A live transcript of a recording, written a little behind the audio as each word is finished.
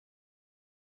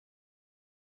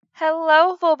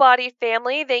Hello, Full-Bodied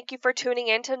family. Thank you for tuning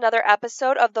in to another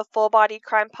episode of the Full-Bodied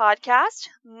Crime Podcast.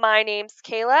 My name's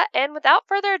Kayla, and without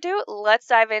further ado, let's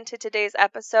dive into today's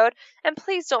episode. And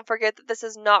please don't forget that this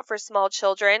is not for small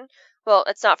children. Well,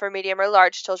 it's not for medium or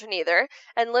large children either,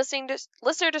 and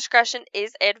listener discretion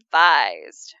is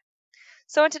advised.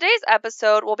 So in today's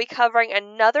episode, we'll be covering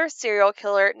another serial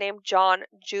killer named John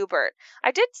Joubert.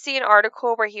 I did see an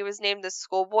article where he was named the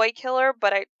schoolboy killer,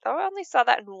 but I only saw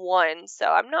that in one, so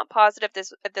I'm not positive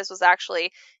if this was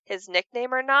actually his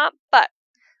nickname or not, but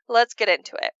let's get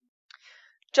into it.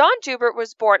 John Joubert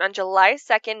was born on July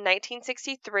 2nd,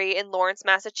 1963 in Lawrence,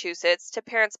 Massachusetts, to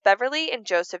parents Beverly and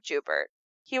Joseph Joubert.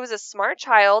 He was a smart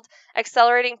child,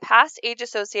 accelerating past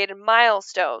age-associated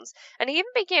milestones, and he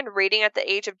even began reading at the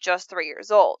age of just 3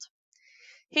 years old.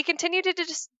 He continued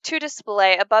to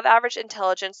display above-average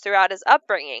intelligence throughout his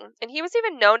upbringing, and he was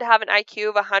even known to have an IQ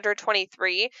of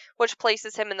 123, which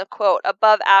places him in the, quote,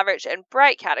 above-average and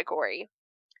bright category.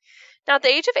 Now, at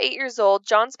the age of 8 years old,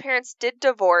 John's parents did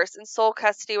divorce, and sole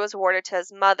custody was awarded to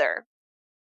his mother.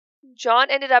 John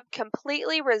ended up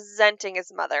completely resenting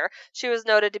his mother. She was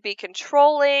noted to be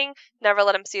controlling, never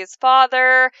let him see his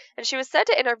father, and she was said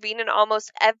to intervene in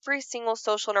almost every single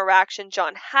social interaction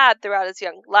John had throughout his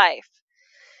young life.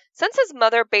 Since his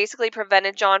mother basically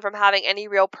prevented John from having any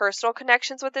real personal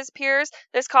connections with his peers,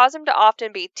 this caused him to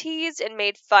often be teased and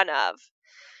made fun of.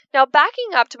 Now,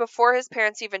 backing up to before his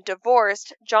parents even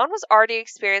divorced, John was already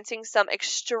experiencing some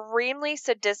extremely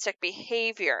sadistic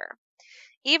behavior.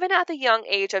 Even at the young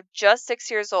age of just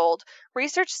 6 years old,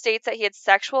 research states that he had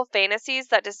sexual fantasies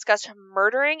that discussed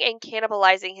murdering and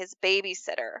cannibalizing his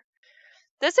babysitter.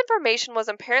 This information was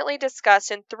apparently discussed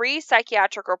in 3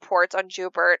 psychiatric reports on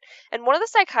Joubert, and one of the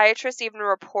psychiatrists even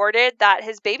reported that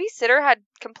his babysitter had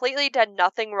completely done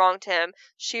nothing wrong to him.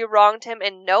 She wronged him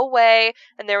in no way,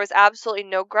 and there was absolutely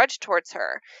no grudge towards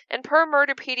her. And per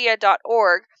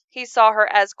murderpedia.org, he saw her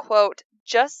as, quote,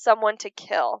 just someone to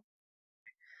kill.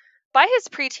 By his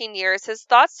preteen years, his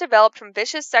thoughts developed from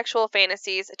vicious sexual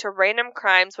fantasies to random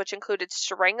crimes which included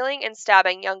strangling and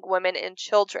stabbing young women and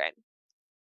children.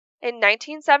 In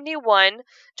 1971,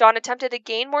 John attempted to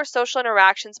gain more social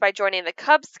interactions by joining the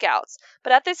Cub Scouts,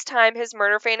 but at this time his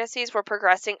murder fantasies were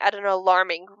progressing at an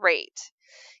alarming rate.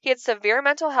 He had severe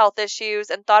mental health issues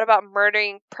and thought about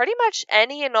murdering pretty much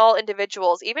any and all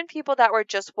individuals, even people that were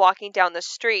just walking down the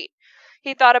street.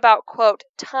 He thought about, quote,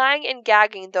 tying and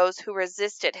gagging those who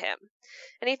resisted him,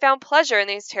 and he found pleasure in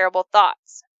these terrible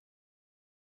thoughts.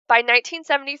 By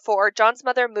 1974, John's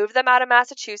mother moved them out of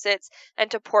Massachusetts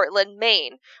and to Portland,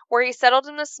 Maine, where he settled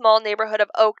in the small neighborhood of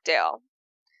Oakdale.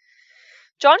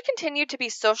 John continued to be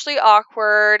socially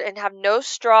awkward and have no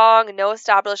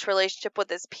established relationship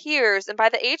with his peers, and by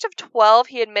the age of 12,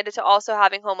 he admitted to also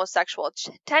having homosexual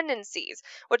tendencies,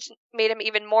 which made him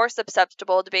even more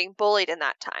susceptible to being bullied in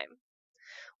that time.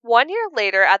 1 year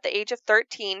later, at the age of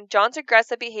 13, John's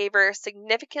aggressive behavior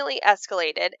significantly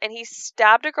escalated, and he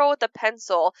stabbed a girl with a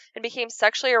pencil and became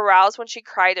sexually aroused when she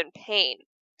cried in pain.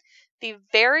 The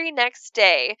very next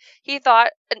day, he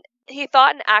thought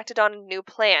and acted on a new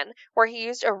plan, where he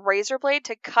used a razor blade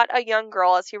to cut a young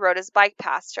girl as he rode his bike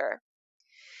past her.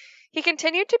 He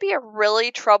continued to be a really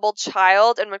troubled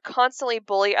child and would constantly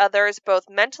bully others both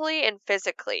mentally and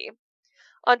physically.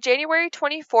 On January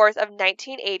 24th of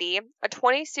 1980, a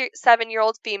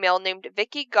 27-year-old female named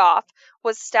Vicky Goff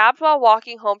was stabbed while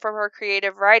walking home from her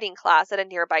creative writing class at a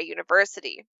nearby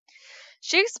university.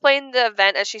 She explained the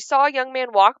event as she saw a young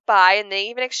man walk by and they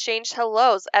even exchanged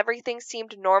hellos. Everything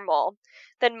seemed normal.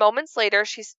 Then moments later,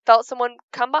 she felt someone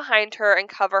come behind her and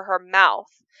cover her mouth.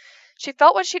 She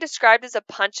felt what she described as a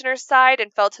punch in her side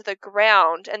and fell to the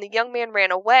ground, and the young man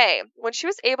ran away. When she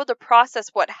was able to process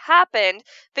what happened,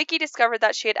 Vicky discovered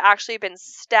that she had actually been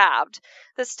stabbed.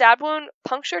 The stab wound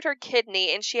punctured her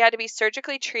kidney, and she had to be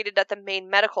surgically treated at the Maine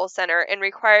Medical Center and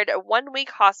required a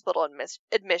 1-week hospital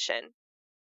admission.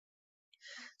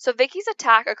 So Vicky's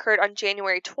attack occurred on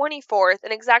January 24th,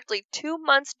 and exactly 2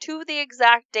 months to the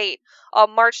exact date,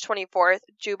 on March 24th,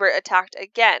 Joubert attacked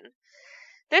again.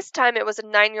 This time it was a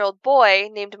 9-year-old boy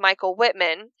named Michael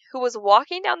Whitman who was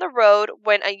walking down the road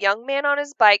when a young man on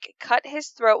his bike cut his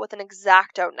throat with an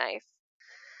X-Acto knife.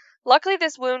 Luckily,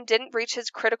 this wound didn't reach his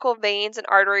critical veins and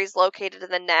arteries located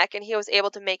in the neck, and he was able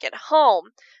to make it home,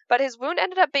 but his wound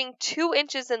ended up being 2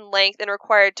 inches in length and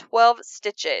required 12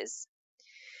 stitches.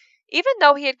 Even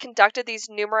though he had conducted these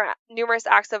numerous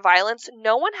acts of violence,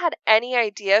 no one had any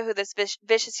idea who this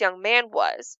vicious young man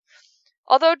was.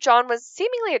 Although John was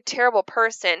seemingly a terrible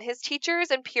person, his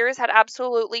teachers and peers had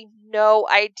absolutely no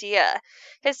idea.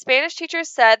 His Spanish teacher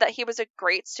said that he was a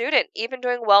great student, even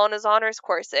doing well in his honors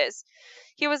courses.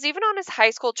 He was even on his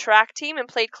high school track team and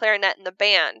played clarinet in the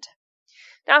band.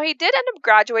 Now, he did end up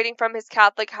graduating from his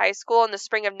Catholic high school in the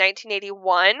spring of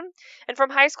 1981, and from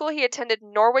high school he attended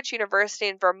Norwich University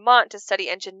in Vermont to study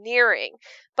engineering.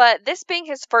 But this being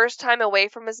his first time away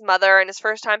from his mother and his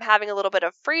first time having a little bit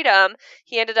of freedom,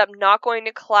 he ended up not going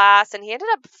to class, and he ended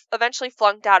up eventually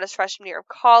flunked out his freshman year of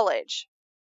college.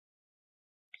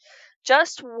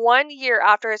 Just 1 year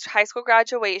after his high school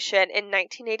graduation in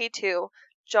 1982,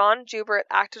 John Joubert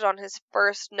acted on his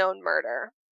first known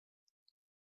murder.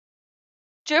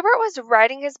 Joubert was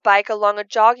riding his bike along a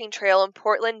jogging trail in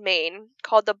Portland, Maine,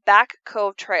 called the Back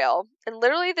Cove Trail. And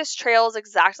literally, this trail is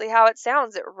exactly how it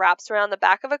sounds. It wraps around the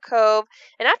back of a cove.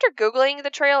 And after Googling the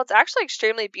trail, it's actually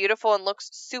extremely beautiful and looks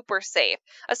super safe,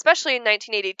 especially in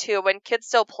 1982 when kids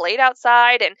still played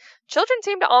outside and children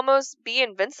seemed to almost be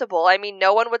invincible. I mean,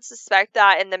 no one would suspect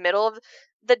that in the middle of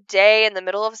the day, in the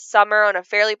middle of summer, on a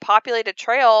fairly populated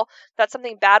trail, that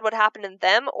something bad would happen to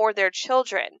them or their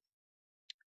children.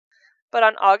 But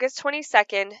on August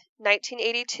 22nd,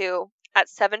 1982, at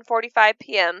 7:45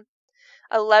 p.m.,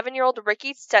 11-year-old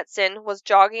Ricky Stetson was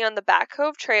jogging on the Back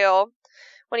Cove Trail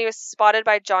when he was spotted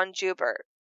by John Joubert.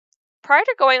 Prior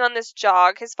to going on this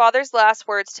jog, his father's last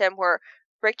words to him were,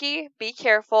 "Ricky, be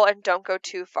careful and don't go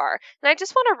too far." And I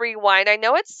just want to rewind. I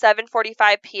know it's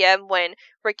 7:45 p.m. when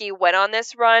Ricky went on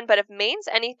this run, but if Maine's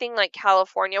anything like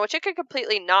California, which it could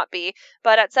completely not be,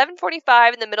 but at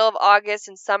 7:45 in the middle of August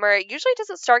in summer, it usually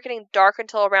doesn't start getting dark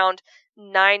until around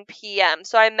 9 p.m.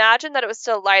 So I imagine that it was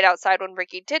still light outside when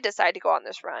Ricky did decide to go on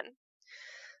this run.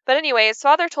 But anyway, his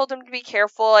father told him to be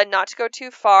careful and not to go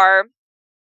too far.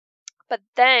 But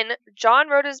then John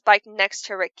rode his bike next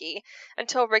to Ricky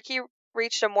until Ricky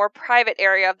reached a more private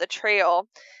area of the trail,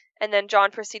 and then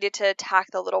John proceeded to attack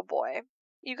the little boy.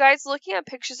 You guys, looking at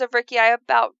pictures of Ricky, I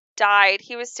about died.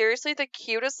 He was seriously the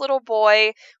cutest little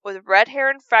boy with red hair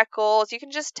and freckles. You can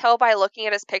just tell by looking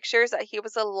at his pictures that he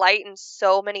was a light in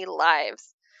so many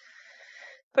lives.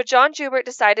 But John Joubert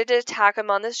decided to attack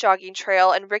him on this jogging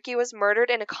trail, and Ricky was murdered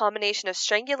in a combination of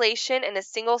strangulation and a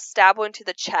single stab wound to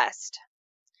the chest.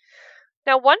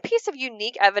 Now, one piece of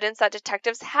unique evidence that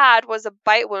detectives had was a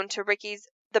bite wound to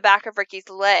the back of Ricky's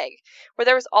leg, where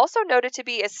there was also noted to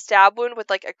be a stab wound with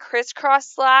like a crisscross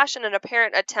slash and an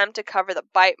apparent attempt to cover the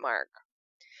bite mark.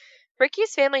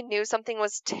 Ricky's family knew something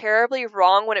was terribly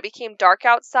wrong when it became dark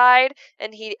outside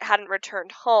and he hadn't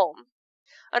returned home.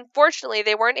 Unfortunately,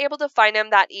 they weren't able to find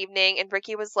him that evening, and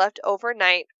Ricky was left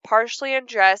overnight, partially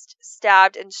undressed,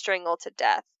 stabbed, and strangled to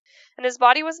death. And his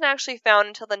body wasn't actually found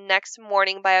until the next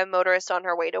morning by a motorist on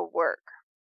her way to work.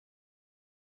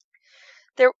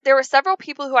 There were several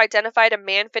people who identified a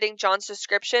man fitting John's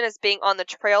description as being on the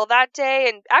trail that day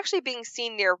and actually being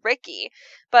seen near Ricky,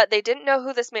 but they didn't know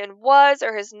who this man was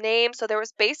or his name, so there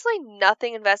was basically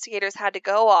nothing investigators had to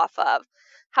go off of.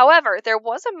 However, there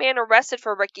was a man arrested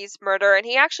for Ricky's murder, and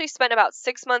he actually spent about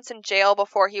 6 months in jail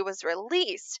before he was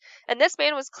released. And this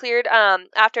man was cleared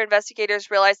after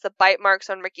investigators realized the bite marks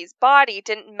on Ricky's body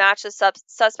didn't match the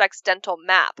suspect's dental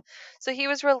map. So he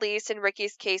was released, and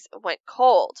Ricky's case went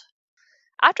cold.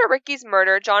 After Ricky's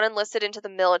murder, John enlisted into the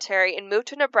military and moved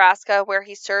to Nebraska, where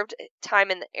he served time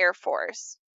in the Air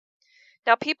Force.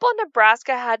 Now, people in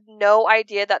Nebraska had no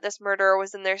idea that this murderer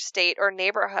was in their state or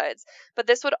neighborhoods, but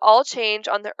this would all change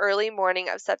on the early morning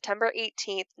of September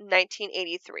 18th,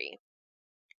 1983.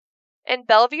 In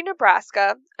Bellevue,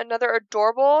 Nebraska, another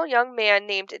adorable young man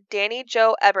named Danny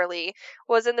Joe Eberly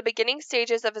was in the beginning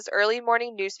stages of his early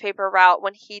morning newspaper route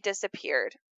when he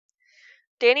disappeared.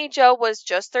 Danny Joe was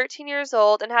just 13 years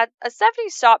old and had a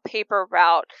 70-stop paper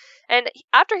route. And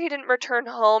after he didn't return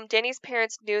home, Danny's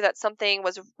parents knew that something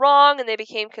was wrong and they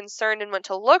became concerned and went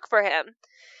to look for him.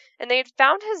 And they had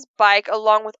found his bike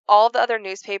along with all the other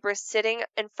newspapers sitting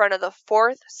in front of the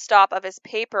fourth stop of his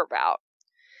paper route.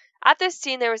 At this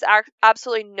scene, there was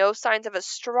absolutely no signs of a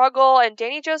struggle, and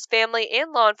Danny Joe's family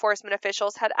and law enforcement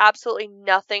officials had absolutely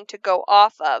nothing to go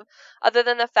off of, other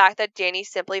than the fact that Danny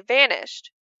simply vanished.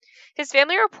 His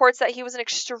family reports that he was an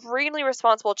extremely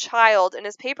responsible child, and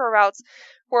his paper routes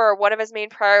were one of his main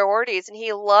priorities, and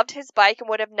he loved his bike and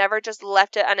would have never just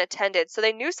left it unattended. So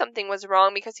they knew something was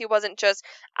wrong because he wasn't just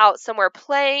out somewhere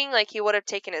playing like he would have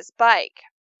taken his bike.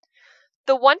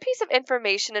 The one piece of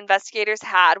information investigators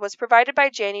had was provided by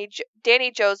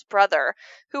Danny Joe's brother,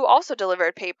 who also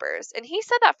delivered papers, and he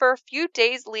said that for a few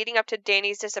days leading up to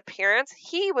Danny's disappearance,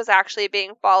 he was actually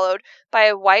being followed by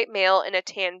a white male in a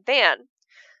tan van.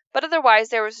 but otherwise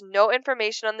there was no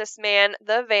information on this man,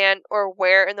 the van, or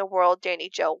where in the world Danny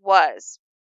Joe was.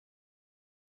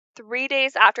 3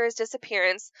 days after his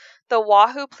disappearance, the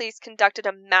Wahoo police conducted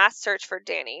a mass search for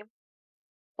Danny.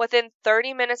 Within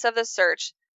 30 minutes of the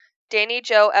search, Danny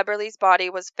Joe Eberle's body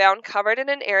was found covered in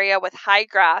an area with high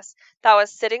grass that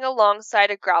was sitting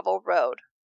alongside a gravel road.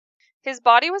 His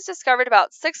body was discovered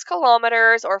about 6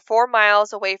 kilometers or 4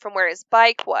 miles away from where his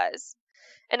bike was.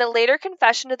 In a later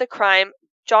confession to the crime,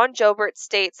 John Joubert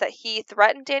states that he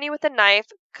threatened Danny with a knife,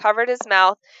 covered his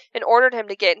mouth, and ordered him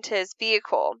to get into his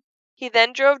vehicle. He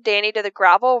then drove Danny to the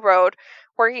gravel road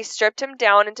where he stripped him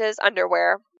down into his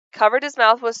underwear, covered his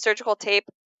mouth with surgical tape,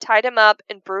 tied him up,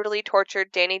 and brutally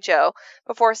tortured Danny Joe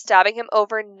before stabbing him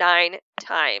over 9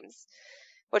 times,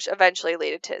 which eventually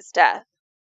led to his death.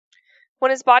 When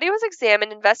his body was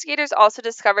examined, investigators also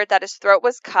discovered that his throat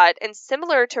was cut, and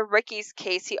similar to Ricky's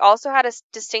case, he also had a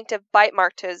distinctive bite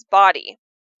mark to his body.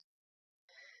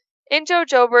 In John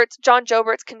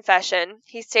Joubert's confession,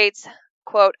 he states,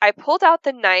 quote, "I pulled out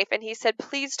the knife and he said,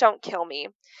 'Please don't kill me.'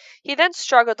 He then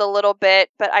struggled a little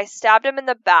bit, but I stabbed him in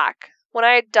the back. When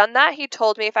I had done that, he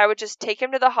told me if I would just take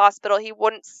him to the hospital, he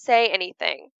wouldn't say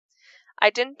anything. I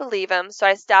didn't believe him, so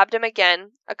I stabbed him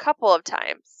again, a couple of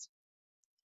times."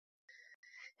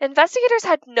 Investigators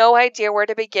had no idea where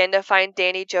to begin to find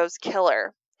Danny Joe's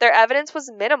killer. Their evidence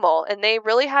was minimal, and they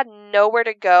really had nowhere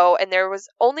to go, and there was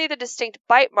only the distinct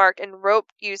bite mark and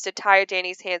rope used to tie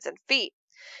Danny's hands and feet.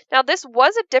 Now, this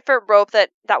was a different rope that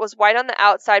was white on the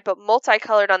outside but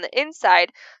multicolored on the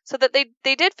inside, so that they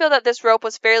did feel that this rope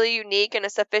was fairly unique and a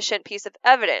sufficient piece of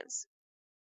evidence.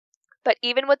 But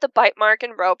even with the bite mark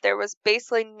and rope, there was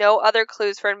basically no other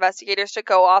clues for investigators to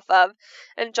go off of,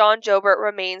 and John Joubert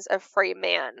remains a free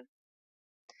man.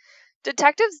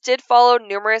 Detectives did follow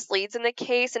numerous leads in the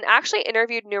case and actually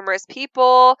interviewed numerous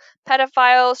people,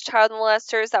 pedophiles, child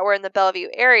molesters that were in the Bellevue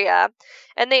area,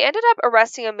 and they ended up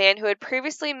arresting a man who had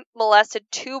previously molested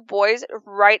 2 boys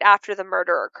right after the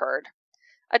murder occurred.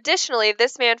 Additionally,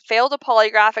 this man failed a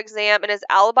polygraph exam and his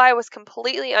alibi was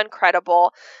completely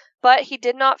uncredible, but he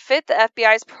did not fit the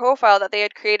FBI's profile that they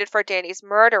had created for Danny's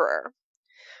murderer.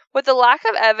 With the lack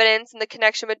of evidence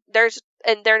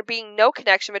and there being no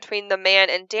connection between the man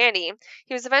and Danny,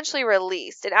 he was eventually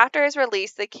released. And after his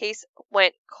release, the case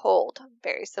went cold,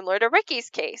 very similar to Ricky's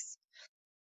case.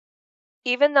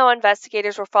 Even though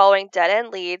investigators were following dead-end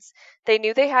leads, they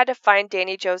knew they had to find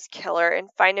Danny Joe's killer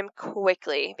and find him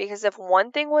quickly, because if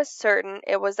one thing was certain,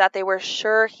 it was that they were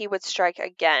sure he would strike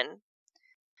again.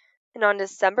 And on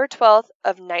December 12th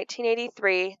of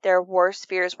 1983, their worst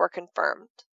fears were confirmed.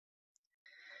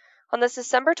 On this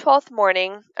December 12th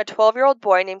morning, a 12-year-old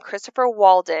boy named Christopher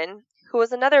Walden, who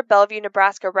was another Bellevue,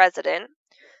 Nebraska resident,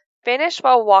 vanished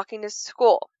while walking to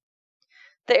school.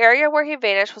 The area where he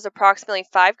vanished was approximately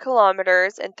 5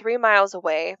 kilometers and 3 miles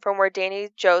away from where Danny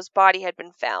Joe's body had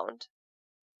been found.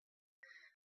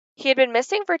 He had been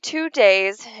missing for 2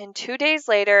 days, and 2 days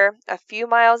later, a few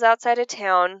miles outside of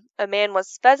town, a man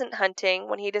was pheasant hunting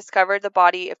when he discovered the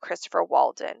body of Christopher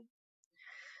Walden.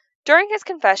 During his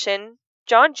confession,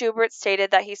 John Joubert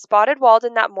stated that he spotted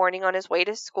Walden that morning on his way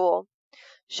to school,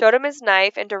 showed him his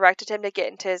knife, and directed him to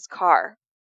get into his car.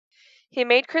 He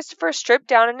made Christopher strip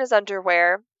down in his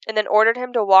underwear and then ordered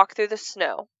him to walk through the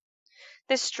snow.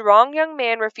 This strong young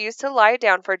man refused to lie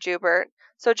down for Joubert,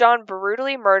 so John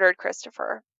brutally murdered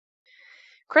Christopher.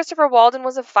 Christopher Walden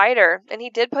was a fighter, and he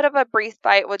did put up a brief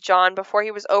fight with John before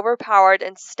he was overpowered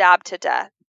and stabbed to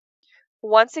death.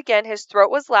 Once again, his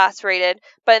throat was lacerated,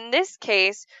 but in this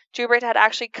case, Joubert had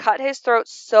actually cut his throat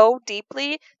so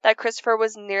deeply that Christopher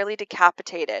was nearly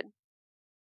decapitated.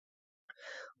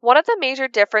 One of the major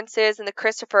differences in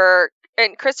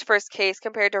Christopher's case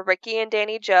compared to Ricky and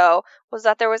Danny Joe was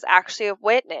that there was actually a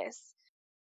witness.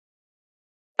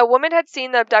 A woman had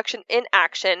seen the abduction in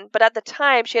action, but at the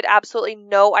time she had absolutely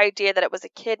no idea that it was a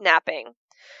kidnapping.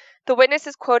 The witness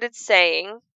is quoted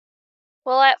saying,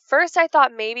 "Well, at first I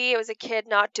thought maybe it was a kid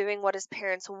not doing what his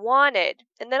parents wanted,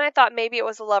 and then I thought maybe it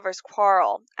was a lover's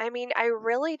quarrel. I mean, I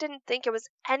really didn't think it was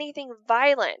anything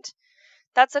violent.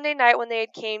 That Sunday night when they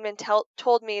had came and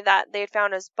told me that they had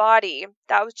found his body,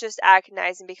 that was just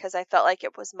agonizing because I felt like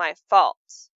it was my fault.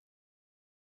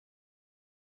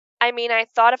 I mean, I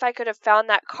thought if I could have found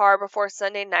that car before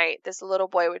Sunday night, this little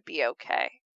boy would be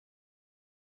okay."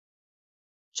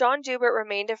 John Joubert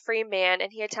remained a free man,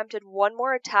 and he attempted one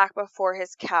more attack before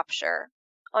his capture.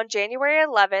 On January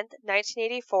 11th,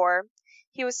 1984,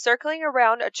 he was circling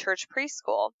around a church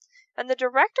preschool, and the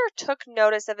director took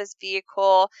notice of his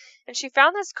vehicle, and she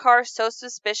found this car so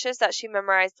suspicious that she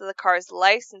memorized the car's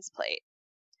license plate.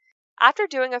 After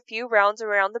doing a few rounds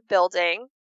around the building,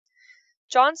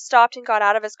 John stopped and got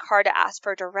out of his car to ask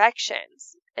for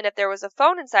directions, and if there was a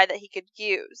phone inside that he could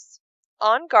use.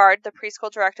 On guard, the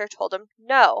preschool director told him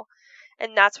no,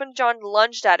 and that's when John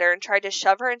lunged at her and tried to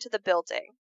shove her into the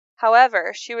building.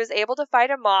 However, she was able to fight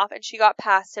him off, and she got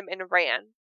past him and ran.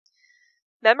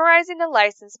 Memorizing the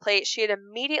license plate, she had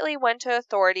immediately went to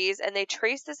authorities, and they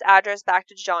traced this address back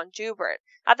to John Joubert.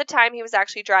 At the time, he was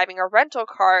actually driving a rental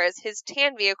car as his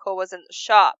tan vehicle was in the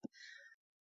shop.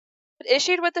 But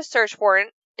issued with the search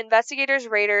warrant, investigators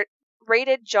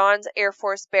raided John's Air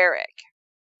Force barrack.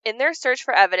 In their search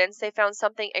for evidence, they found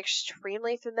something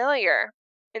extremely familiar.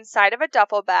 Inside of a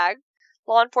duffel bag,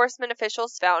 law enforcement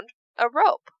officials found a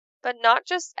rope, but not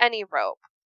just any rope.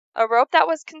 A rope that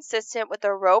was consistent with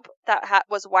a rope that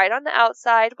was white on the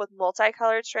outside with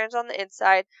multicolored strands on the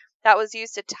inside that was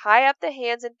used to tie up the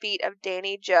hands and feet of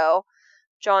Danny Joe,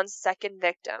 John's second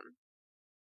victim.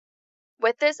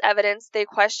 With this evidence, they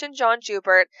questioned John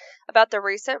Joubert about the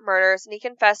recent murders, and he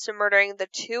confessed to murdering the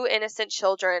two innocent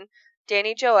children,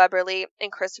 Danny Joe Eberly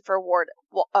and Christopher Walden.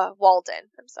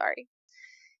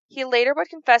 He later would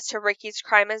confess to Ricky's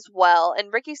crime as well,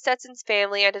 and Ricky Stetson's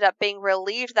family ended up being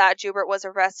relieved that Joubert was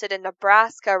arrested in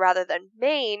Nebraska rather than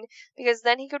Maine, because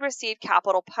then he could receive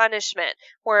capital punishment,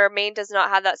 where Maine does not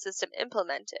have that system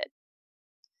implemented.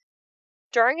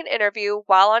 During an interview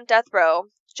while on death row,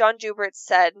 John Joubert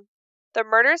said, "The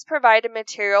murders provided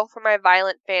material for my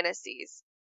violent fantasies.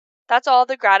 That's all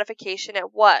the gratification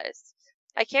it was.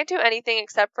 I can't do anything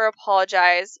except for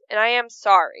apologize, and I am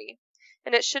sorry,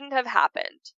 and it shouldn't have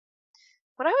happened."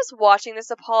 When I was watching this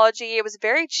apology, it was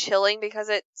very chilling because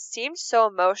it seemed so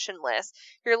emotionless.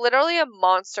 You're literally a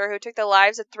monster who took the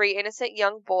lives of 3 innocent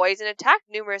young boys and attacked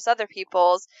numerous other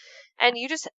peoples, and you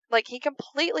just, he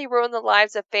completely ruined the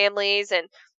lives of families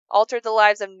and altered the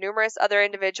lives of numerous other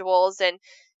individuals, and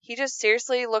he just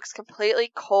seriously looks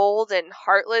completely cold and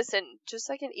heartless and just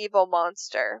like an evil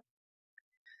monster.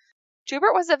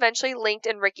 Joubert was eventually linked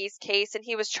in Ricky's case, and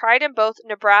he was tried in both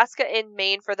Nebraska and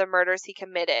Maine for the murders he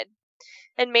committed.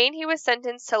 In Maine, he was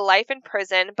sentenced to life in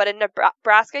prison, but in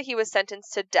Nebraska, he was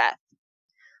sentenced to death.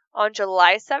 On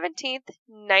July 17,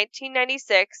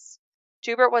 1996,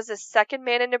 Joubert was the second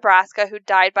man in Nebraska who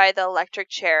died by the electric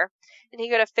chair, and he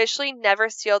could officially never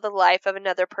steal the life of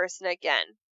another person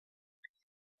again.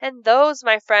 And those,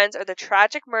 my friends, are the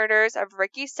tragic murders of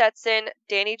Ricky Stetson,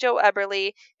 Danny Joe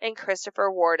Eberly, and Christopher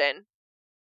Walden.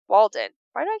 Why do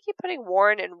I keep putting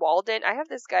Warren and Walden? I have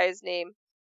this guy's name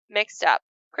mixed up.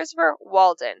 Christopher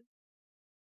Walden.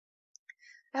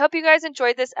 I hope you guys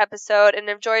enjoyed this episode and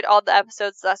enjoyed all the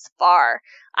episodes thus far.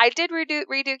 I did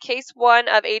redo case 1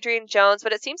 of Adrian Jones,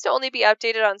 but it seems to only be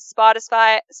updated on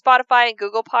Spotify and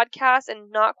Google Podcasts and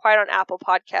not quite on Apple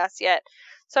Podcasts yet.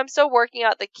 So I'm still working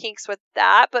out the kinks with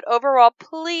that. But overall,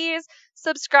 please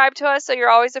subscribe to us so you're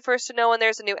always the first to know when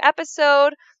there's a new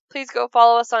episode. Please go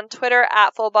follow us on Twitter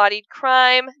at Full-Bodied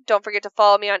Crime. Don't forget to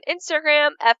follow me on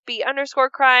Instagram,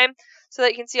 FB_crime, so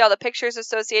that you can see all the pictures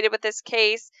associated with this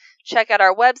case. Check out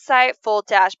our website,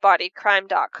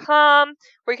 full-bodiedcrime.com,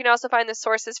 where you can also find the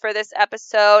sources for this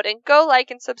episode. And go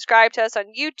like and subscribe to us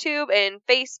on YouTube and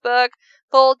Facebook,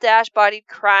 Full-Bodied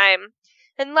Crime.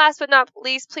 And last but not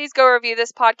least, please go review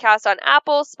this podcast on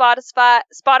Apple, Spotify.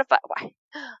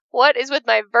 What is with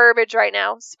my verbiage right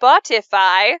now?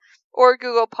 Spotify or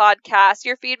Google Podcasts.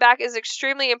 Your feedback is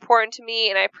extremely important to me,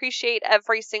 and I appreciate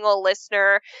every single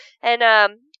listener. And,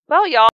 y'all.